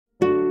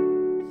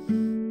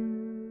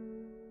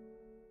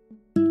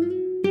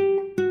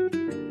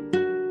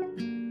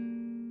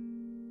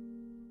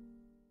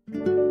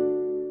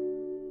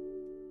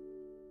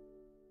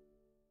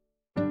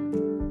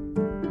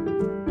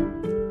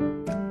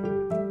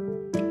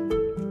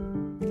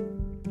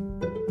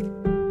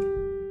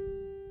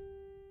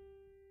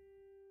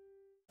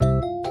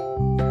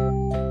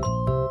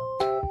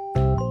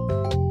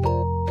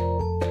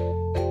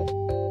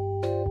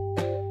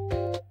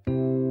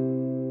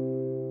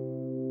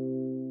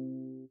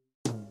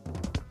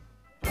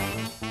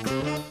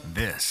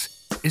This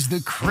is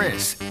the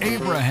Chris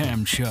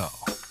Abraham Show.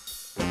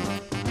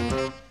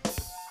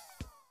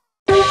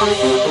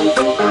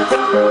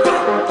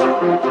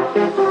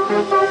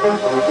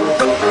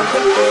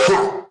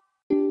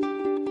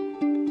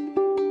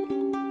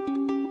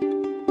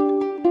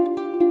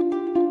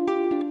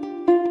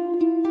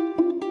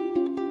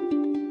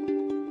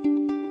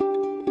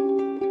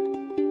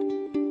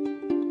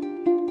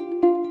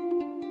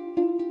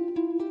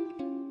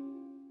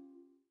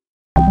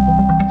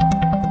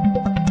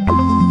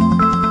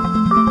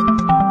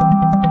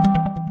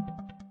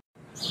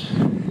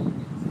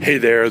 Hey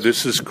there,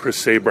 this is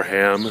Chris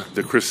Abraham,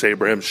 The Chris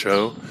Abraham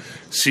Show,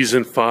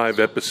 Season 5,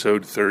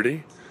 Episode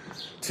 30.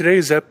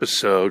 Today's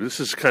episode, this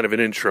is kind of an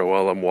intro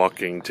while I'm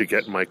walking to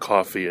get my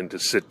coffee and to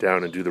sit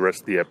down and do the rest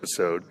of the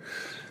episode.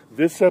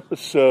 This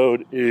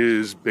episode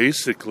is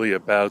basically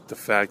about the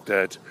fact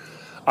that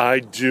I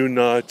do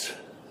not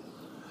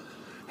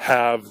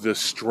have the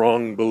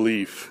strong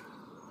belief,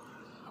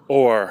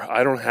 or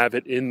I don't have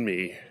it in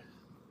me.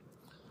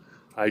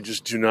 I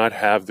just do not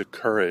have the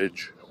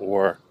courage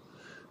or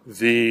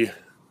the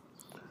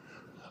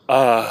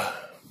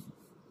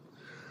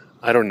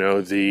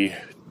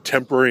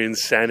temporary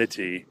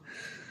insanity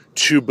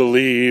to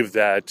believe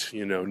that,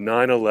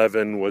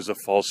 9/11 was a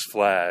false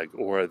flag,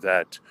 or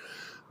that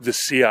the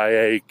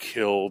CIA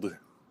killed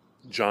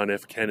John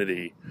F.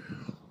 Kennedy,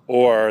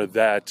 or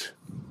that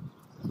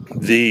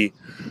the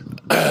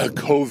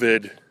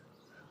COVID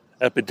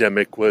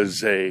epidemic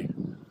was a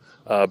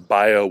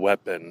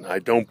bioweapon. I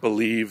don't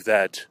believe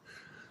that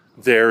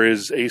there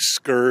is a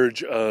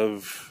scourge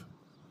of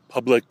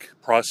public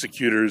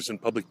prosecutors and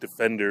public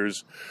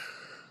defenders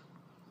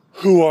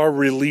who are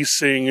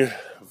releasing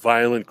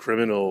violent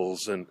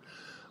criminals. And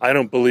I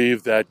don't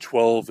believe that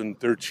 12 and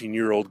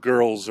 13-year-old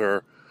girls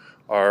are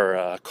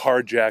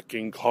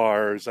carjacking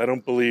cars. I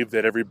don't believe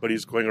that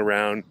everybody's going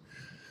around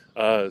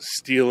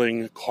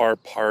stealing car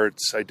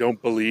parts. I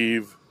don't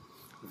believe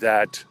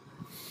that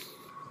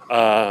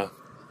the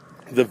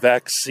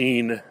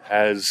vaccine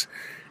has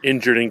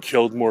injured and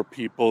killed more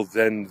people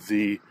than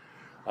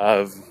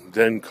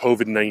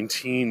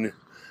COVID-19.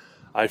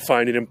 I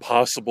find it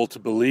impossible to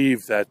believe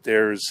that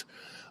there's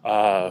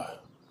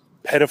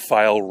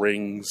pedophile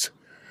rings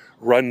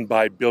run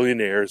by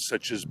billionaires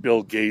such as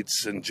Bill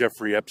Gates and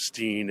Jeffrey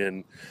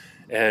Epstein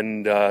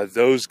and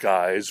those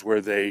guys,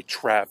 where they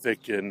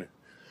traffic in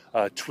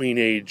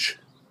tween-age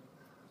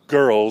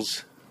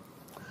girls.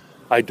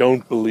 I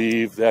don't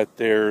believe that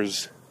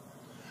there's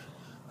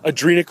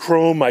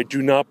adrenochrome. I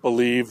do not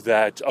believe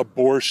that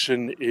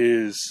abortion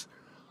is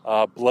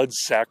blood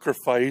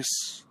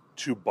sacrifice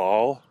to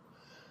Baal.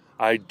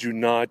 I do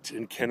not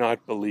and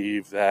cannot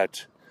believe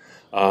that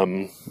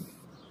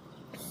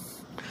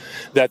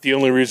that the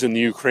only reason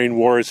the Ukraine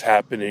war is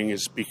happening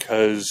is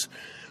because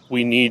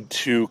we need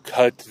to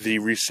cut the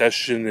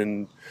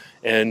recession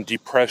and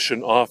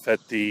depression off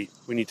we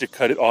need to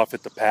cut it off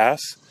at the pass.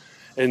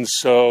 And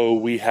so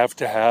we have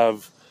to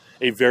have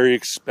a very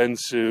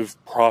expensive,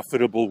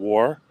 profitable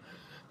war.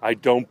 I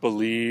don't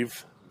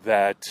believe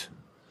that,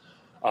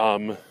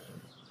 I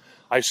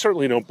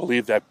certainly don't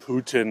believe that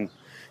Putin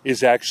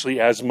is actually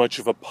as much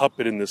of a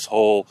puppet in this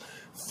whole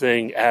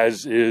thing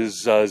as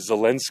is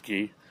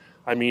Zelensky.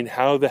 I mean,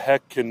 how the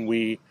heck can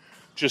we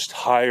just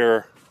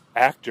hire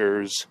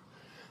actors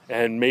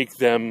and make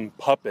them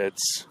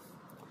puppets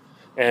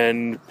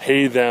and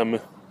pay them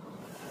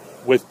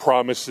with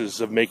promises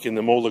of making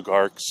them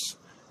oligarchs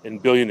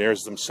and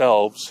billionaires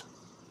themselves?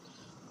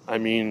 I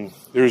mean,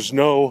 there's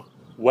no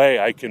way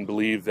I can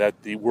believe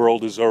that the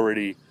world is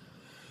already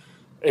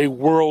a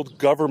world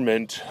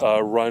government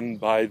run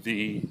by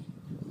the,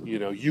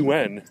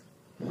 UN.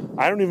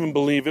 I don't even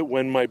believe it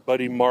when my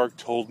buddy Mark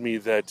told me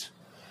that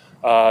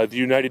the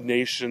United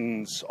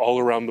Nations all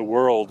around the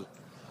world,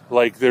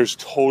 like there's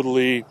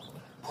totally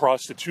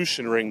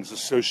prostitution rings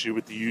associated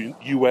with the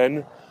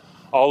UN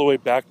all the way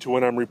back to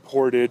when I'm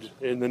reported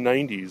in the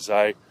 90s.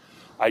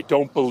 I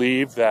don't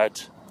believe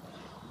that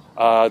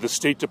the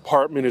State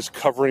Department is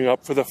covering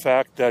up for the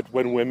fact that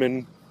when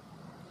women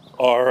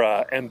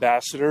are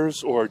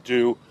ambassadors or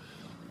do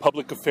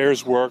public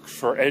affairs work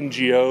for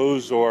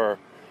NGOs or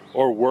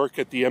work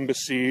at the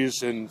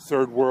embassies in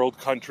third world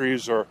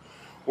countries or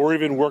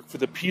even work for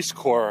the Peace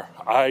Corps,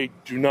 I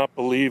do not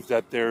believe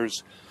that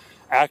there's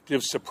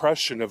active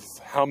suppression of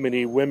how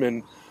many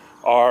women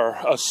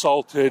are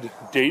assaulted,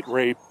 date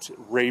raped,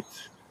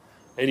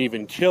 and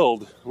even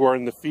killed who are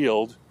in the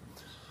field.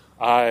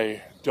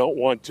 I don't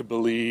want to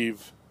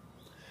believe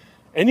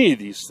any of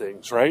these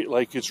things, right?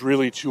 Like, it's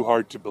really too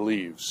hard to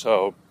believe.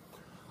 So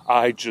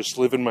I just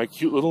live in my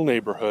cute little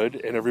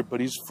neighborhood, and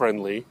everybody's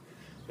friendly,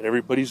 and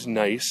everybody's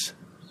nice.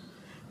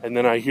 And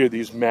then I hear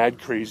these mad,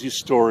 crazy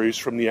stories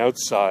from the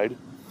outside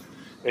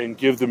and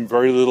give them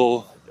very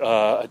little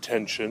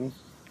attention.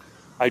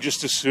 I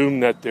just assume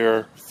that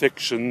they're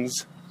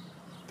fictions,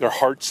 they're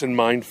hearts and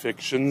mind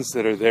fictions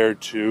that are there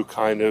to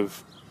kind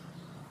of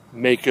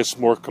make us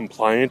more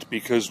compliant,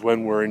 because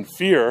when we're in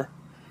fear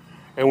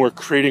and we're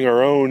creating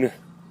our own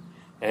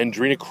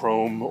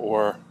adrenochrome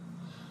or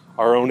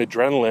our own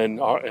adrenaline,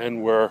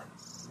 and we're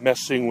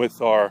messing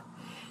with our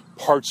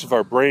parts of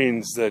our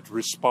brains that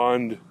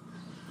respond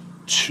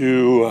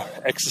to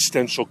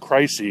existential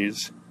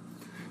crises.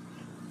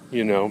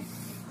 You know,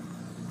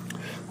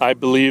 I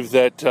believe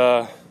that,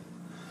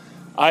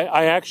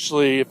 I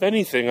actually, if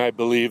anything, I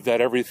believe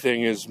that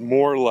everything is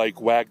more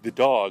like Wag the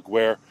Dog,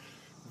 where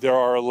there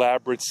are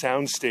elaborate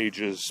sound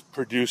stages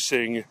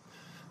producing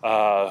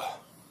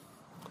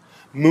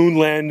moon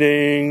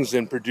landings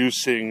and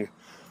producing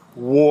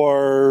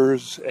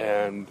wars,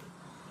 and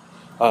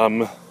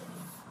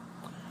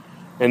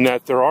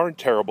that there aren't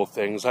terrible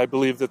things. I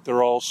believe that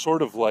they're all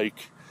sort of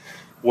like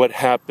what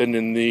happened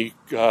in the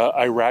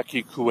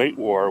Iraq-Kuwait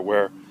war,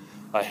 where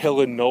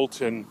Hill and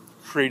Knowlton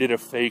created a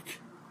fake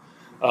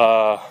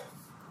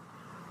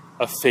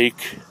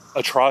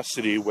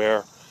atrocity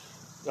where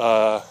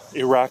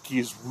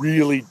Iraqis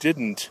really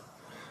didn't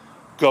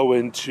go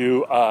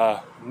into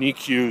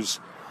NICUs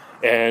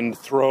and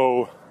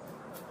throw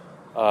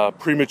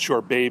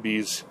premature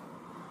babies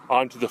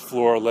onto the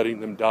floor, letting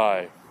them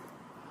die.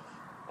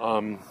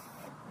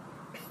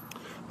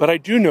 But I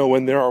do know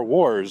when there are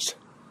wars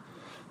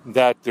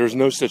that there's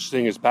no such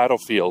thing as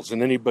battlefields,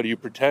 and anybody who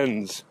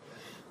pretends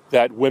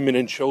that women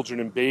and children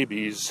and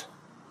babies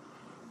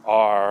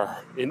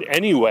are in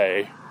any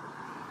way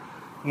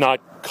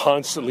not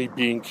constantly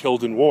being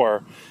killed in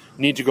war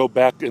need to go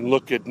back and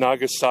look at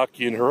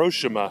Nagasaki and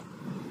Hiroshima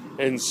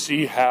and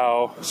see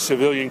how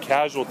civilian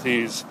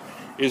casualties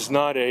is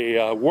not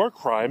a war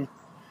crime.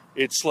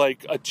 It's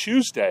like a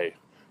Tuesday.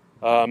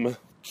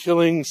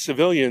 Killing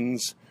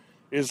civilians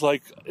is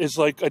like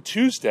a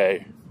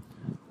Tuesday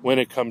when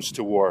it comes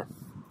to war.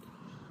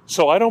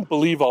 So I don't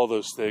believe all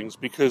those things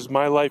because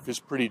my life is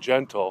pretty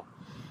gentle.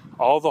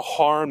 All the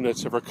harm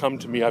that's ever come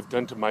to me, I've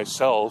done to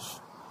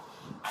myself.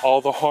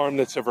 All the harm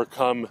that's ever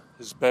come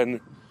has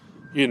been,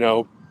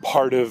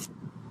 part of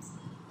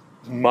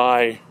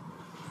my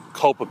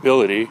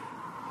culpability.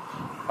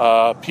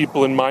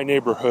 People in my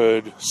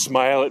neighborhood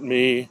smile at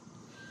me,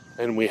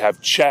 and we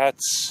have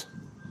chats,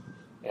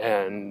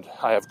 and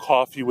I have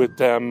coffee with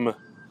them,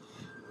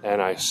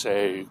 and I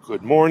say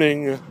good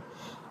morning,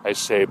 I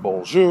say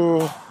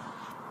bonjour,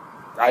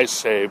 I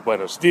say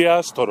buenos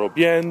dias, todo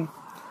bien,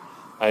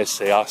 I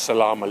say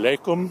assalamu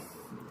alaikum,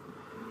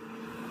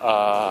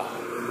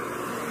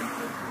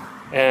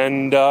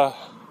 and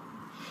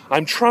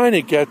I'm trying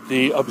to get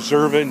the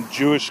observant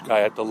Jewish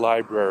guy at the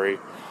library.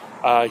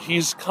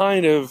 He's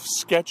kind of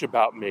sketch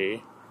about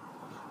me,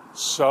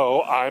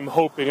 so I'm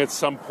hoping at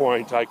some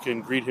point I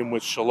can greet him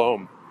with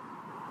shalom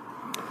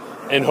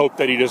and hope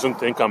that he doesn't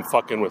think I'm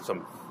fucking with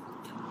him.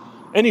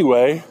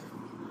 Anyway,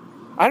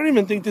 I don't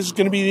even think this is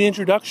going to be the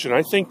introduction.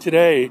 I think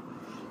today,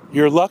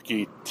 you're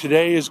lucky.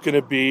 Today is going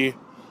to be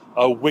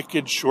a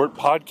wicked short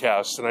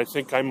podcast, and I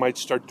think I might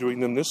start doing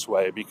them this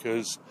way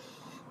because,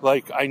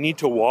 I need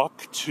to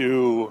walk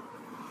to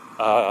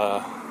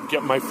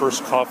get my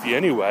first coffee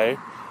anyway.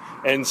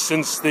 And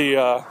since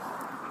the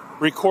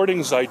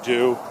recordings I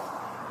do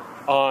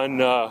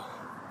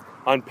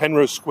on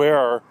Penrose Square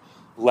are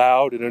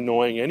loud and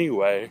annoying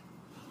anyway,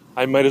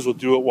 I might as well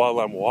do it while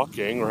I'm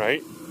walking,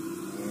 right?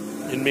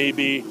 And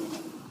maybe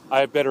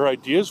I have better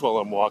ideas while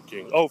I'm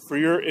walking. Oh, for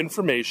your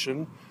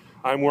information,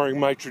 I'm wearing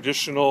my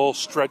traditional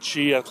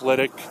stretchy,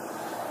 athletic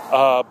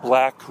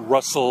black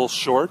Russell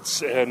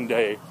shorts and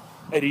a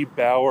Eddie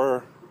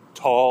Bauer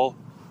tall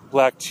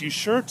black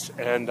t-shirt,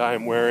 and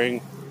I'm wearing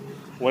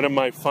one of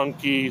my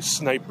funky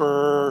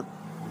sniper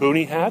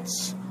boonie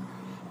hats,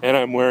 and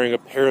I'm wearing a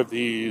pair of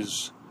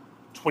these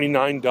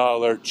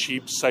 $29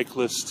 cheap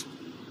cyclist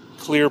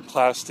clear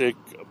plastic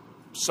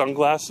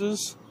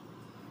sunglasses,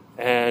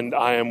 and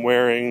I am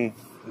wearing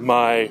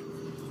my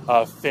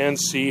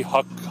fancy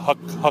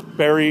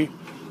Huckberry.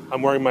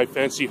 I'm wearing my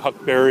fancy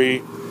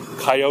Huckberry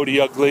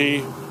Coyote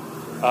Ugly,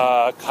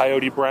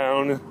 Coyote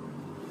Brown,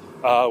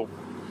 Go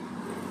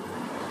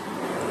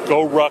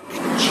Ruck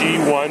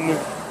G1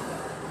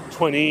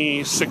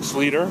 26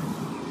 liter.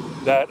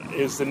 That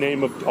is the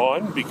name of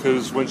Dawn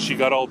because when she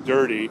got all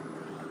dirty,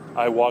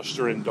 I washed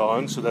her in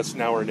Dawn, so that's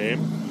now her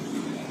name.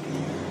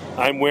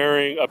 I'm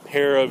wearing a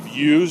pair of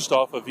used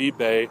off of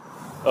eBay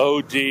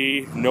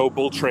OD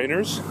Noble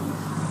trainers.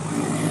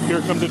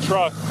 Here comes a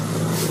truck.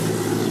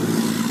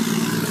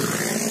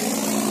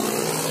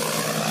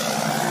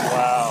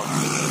 Wow.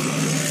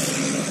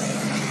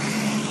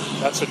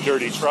 That's a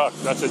dirty truck.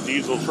 That's a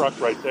diesel truck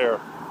right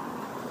there.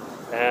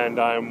 And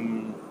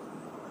I'm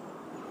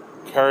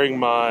carrying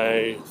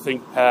my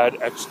ThinkPad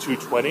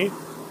X220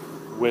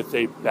 with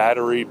a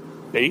battery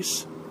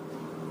base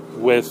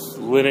with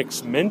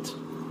Linux Mint.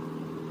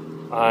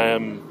 I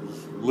am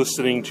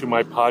listening to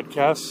my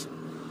podcasts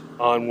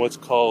on what's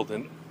called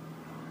an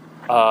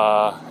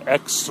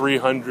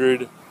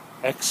X300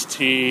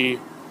 XT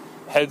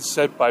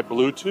headset by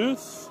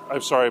Bluetooth.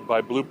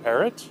 By Blue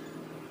Parrot.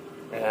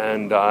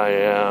 And I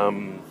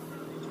am,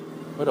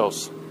 what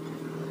else?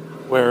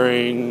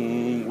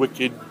 Wearing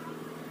wicked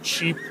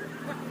cheap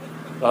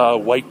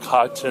white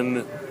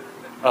cotton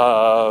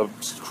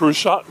crew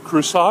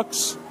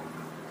socks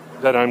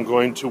that I'm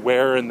going to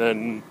wear and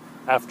then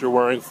after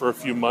wearing for a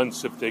few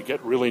months. If they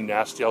get really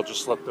nasty, I'll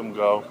just let them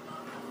go.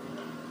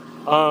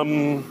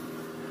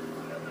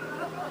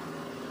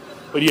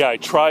 But yeah, I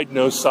tried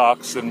no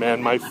socks, and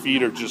man, my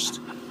feet are just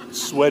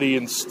sweaty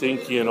and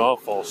stinky and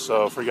awful,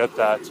 so forget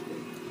that.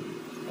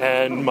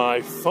 And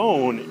my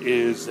phone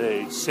is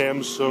a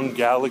Samsung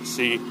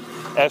Galaxy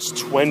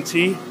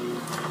S20,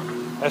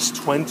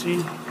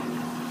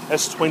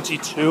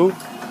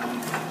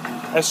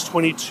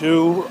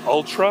 S22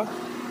 Ultra.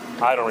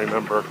 I don't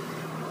remember.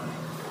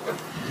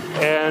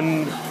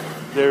 And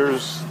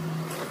there's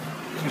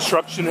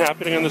construction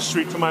happening on the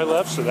street to my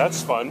left, so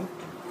that's fun.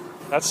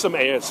 That's some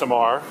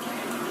ASMR.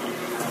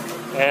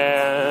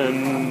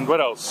 And what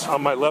else?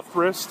 On my left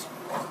wrist,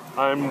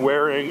 I'm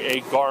wearing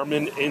a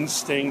Garmin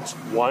Instinct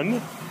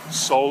 1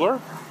 Solar.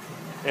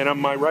 And on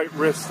my right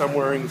wrist, I'm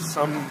wearing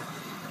some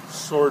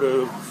sort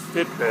of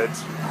Fitbit,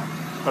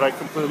 but I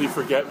completely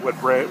forget what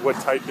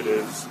type it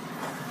is.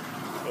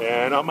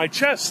 And on my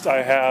chest,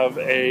 I have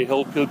a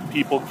Hill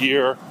People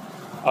Gear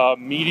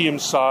medium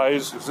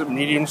size. Is it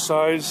medium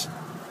size?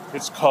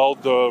 It's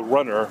called the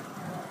Runner.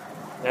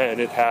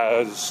 And it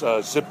has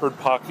a zippered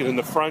pocket in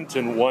the front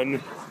and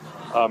one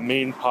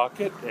main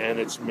pocket, and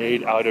it's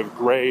made out of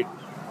gray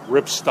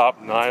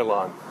ripstop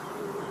nylon.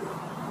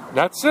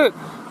 That's it.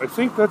 I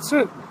think that's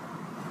it.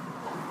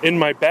 In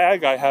my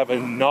bag, I have a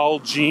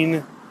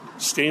Nalgene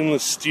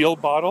stainless steel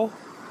bottle.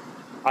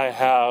 I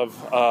have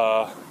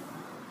a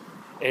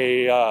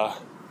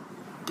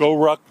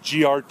GoRuck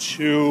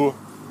GR2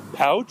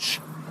 pouch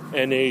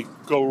and a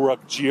GoRuck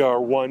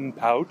GR1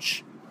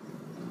 pouch.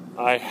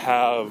 I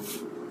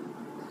have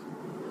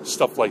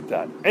stuff like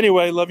that.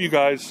 Anyway, love you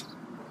guys.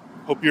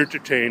 Hope you're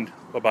entertained.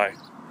 Bye-bye.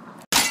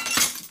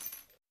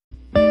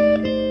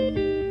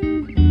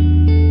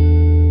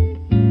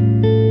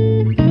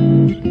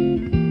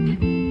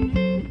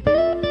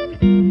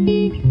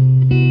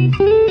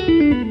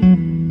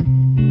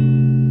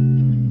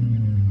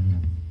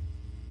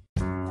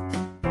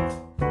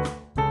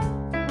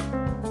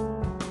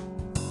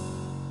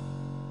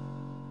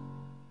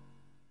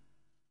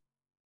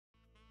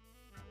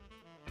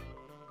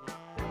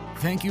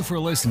 Thank you for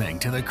listening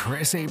to The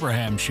Chris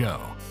Abraham Show.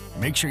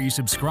 Make sure you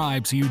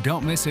subscribe so you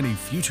don't miss any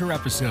future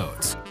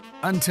episodes.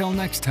 Until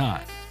next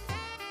time.